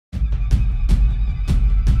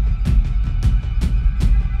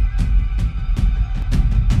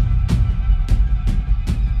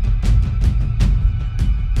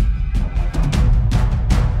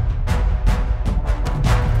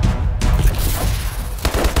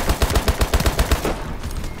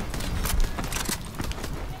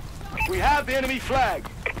have the enemy flag.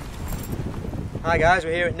 Hi guys,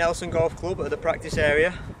 we're here at Nelson Golf Club at the practice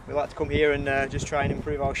area. We like to come here and just try and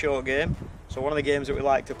improve our short game. So one of the games that we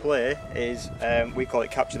like to play is, we call it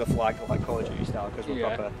capture the flag, like Call of Duty style, because we're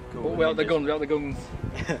proper cool. But we have the guns, we have the guns.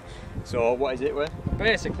 So what is it, Wayne?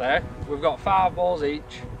 Basically, we've got 5 balls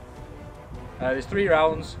each. There's 3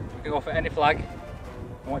 rounds. We can go for any flag.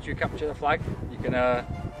 And once you capture the flag, you can...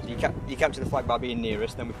 So you capture the flag by being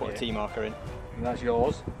nearest, then we put a T marker in. And that's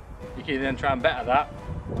yours. You can then try and better that,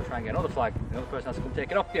 or try and get another flag. The other person has to come take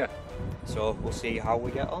it off you. So we'll see how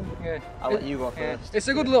we get on. Yeah. I'll let you go first. It's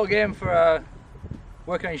a good little game for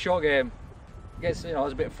working on your short game. It gets, you know,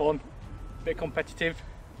 it's a bit of fun, a bit competitive.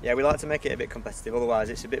 Yeah, we like to make it a bit competitive, otherwise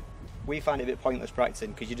it's a bit, we find it a bit pointless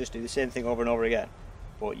practicing because you just do the same thing over and over again,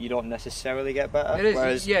 but you don't necessarily get better. It is,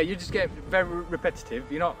 whereas, yeah, you just get very repetitive.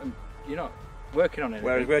 You're not working on it.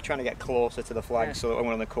 Whereas we're trying to get closer to the flag, so that when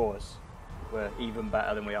we're on the course, we're even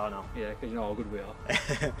better than we are now. Yeah, because you know how good we are.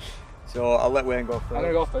 So I'll let Wayne go first. I'm going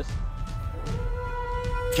to go first.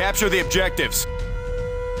 Capture the objectives.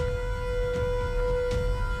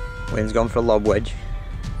 Wayne's gone for a lob wedge.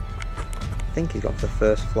 I think he's gone for the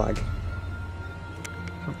first flag.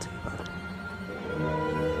 Not too bad.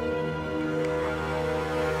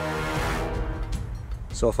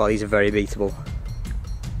 So far these are very beatable.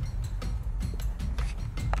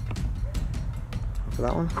 For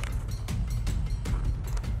that one.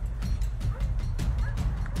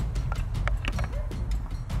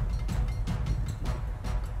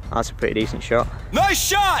 That's a pretty decent shot. Nice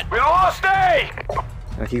shot! We lost A!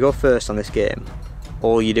 Now if you go first on this game,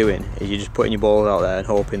 all you're doing is you're just putting your balls out there and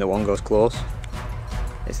hoping that one goes close.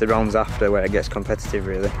 It's the rounds after where it gets competitive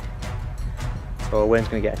really. So Wayne's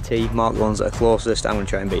going to get a T, mark the ones that are closest, I'm going to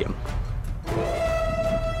try and beat them.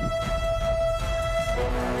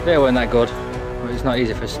 They weren't that good, but it's not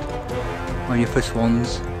easy first. On your first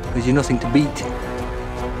ones, because you're nothing to beat.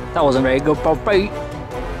 That wasn't very good, Bobby.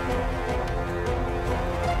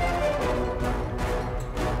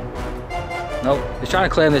 Nope, he's trying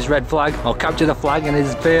to claim this red flag, or capture the flag, and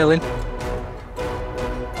he's failing.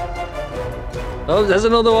 Oh, there's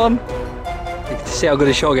another one. You can see how good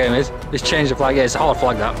his short game is. Just change the flag. Yeah, it's a hard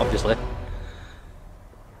flag that, obviously.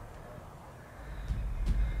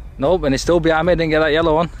 Nope, and he's still behind me, didn't get that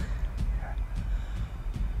yellow one.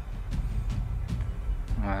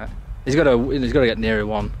 Alright. He's got to get nearer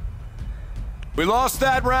one. We lost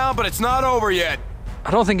that round, but it's not over yet. I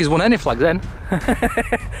don't think he's won any flags then.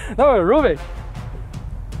 No, rubbish.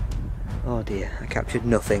 Oh dear, I captured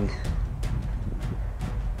nothing.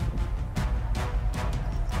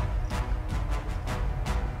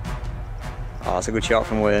 Oh, that's a good shot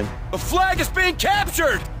from Wayne. The flag is being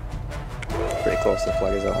captured! Pretty close to the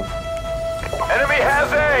flag as well. Enemy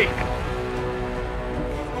has A!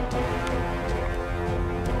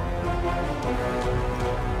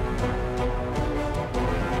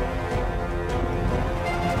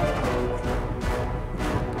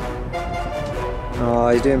 Oh,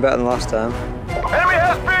 he's doing better than last time. Enemy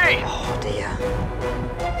has B! Oh dear.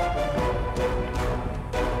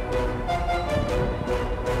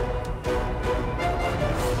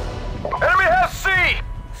 Enemy has C! I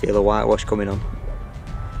feel a whitewash coming on.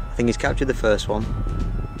 I think he's captured the first one.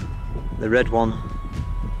 The red one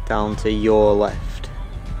down to your left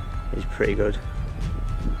is pretty good.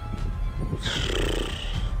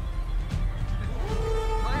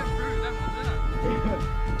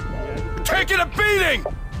 Taking a beating!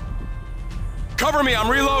 Cover me, I'm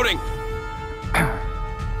reloading!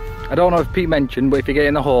 I don't know if Pete mentioned, but if you get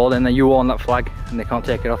in the hole, then you own that flag, and they can't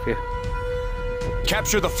take it off you.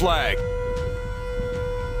 Capture the flag.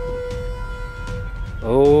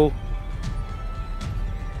 Oh.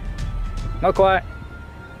 Not quite.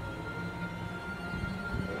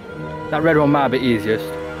 That red one might be easiest.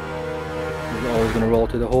 He's always going to roll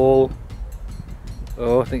to the hole.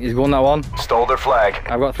 Oh, I think he's won that one. Stole their flag.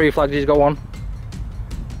 I've got 3 flags, he's got 1.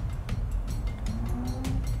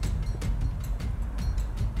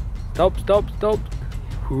 Stop, stop, stop.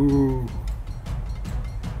 Ooh.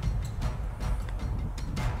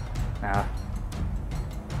 Nah.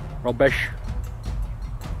 Rubbish.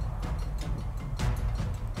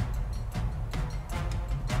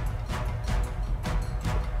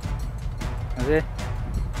 Is it?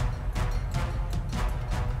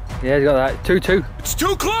 Yeah, he's got that. 2-2. It's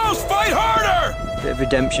too close! Fight harder! Bit of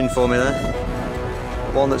redemption for me there.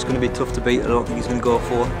 One that's going to be tough to beat, I don't think he's going to go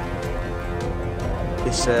for.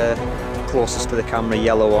 This closest to the camera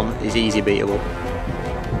yellow one is easy beatable.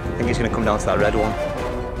 I think it's going to come down to that red one.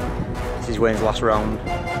 This is Wayne's last round.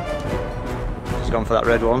 He's gone for that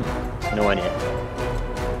red one. It's nowhere near.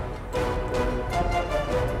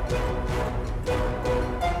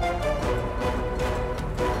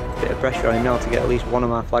 pressure on him now to get at least one of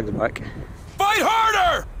my flags back. Fight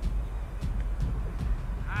harder!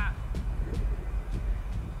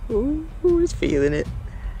 Ooh, he's feeling it.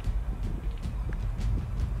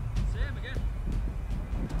 Same again.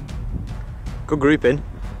 Good grouping.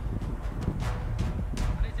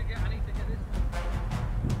 I need to get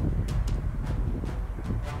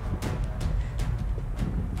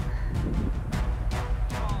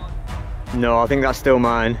this. No, I think that's still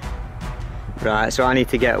mine. Right, so I need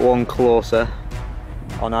to get one closer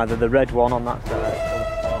on either the red one on that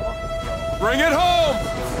side. Bring it home!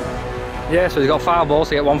 Yeah, so he's got 5 balls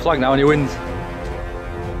to get 1 flag now and he wins.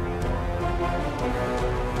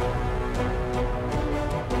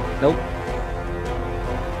 Nope.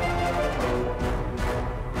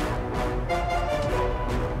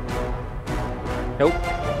 Nope.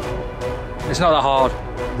 It's not that hard.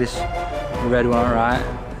 This red one, right?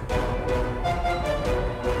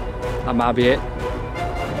 That might be it.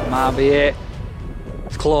 Might be it.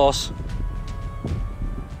 It's close.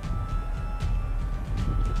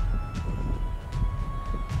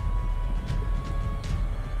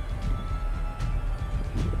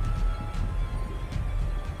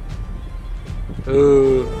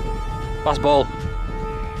 Ooh, last ball.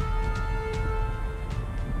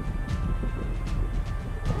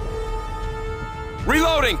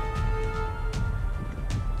 Reloading!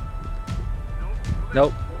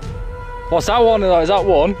 Nope. What's that one? Is that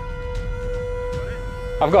one?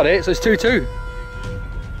 I've got it, so it's 2-2.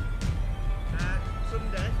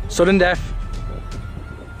 Sudden death. Sudden death.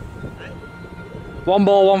 1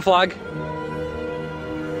 ball, 1 flag.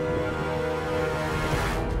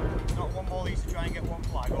 Not one ball needs to try and get 1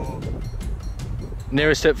 flag or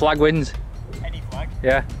Nearest to flag wins. any flag.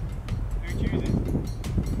 Yeah. Who chooses?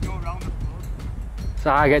 Go around the floor.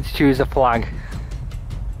 So I get to choose a flag.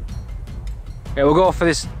 Yeah, we'll go for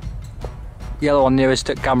this yellow one nearest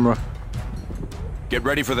to camera. Get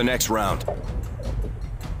ready for the next round.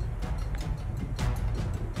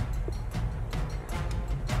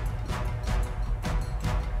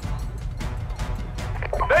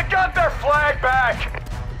 They got their flag back!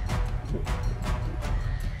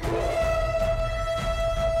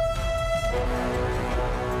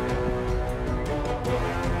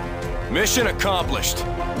 Mission accomplished.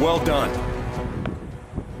 Well done.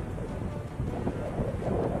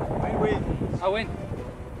 I win.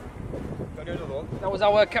 Go do another one. That was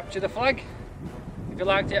our capture the flag. If you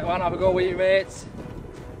liked it, have a go with your mates.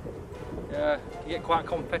 Yeah, you get quite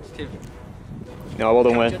competitive. No, well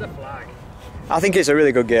done, Capture Wayne. the flag. I think it's a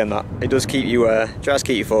really good game, that. It does keep you, tries to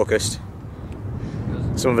keep you focused.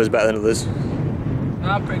 Some of us better than others.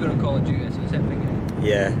 I'm pretty good at Call of Duty, so it's epic.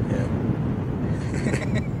 Yeah, yeah.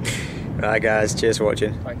 Right guys, cheers for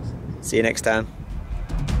watching. Thanks. See you next time.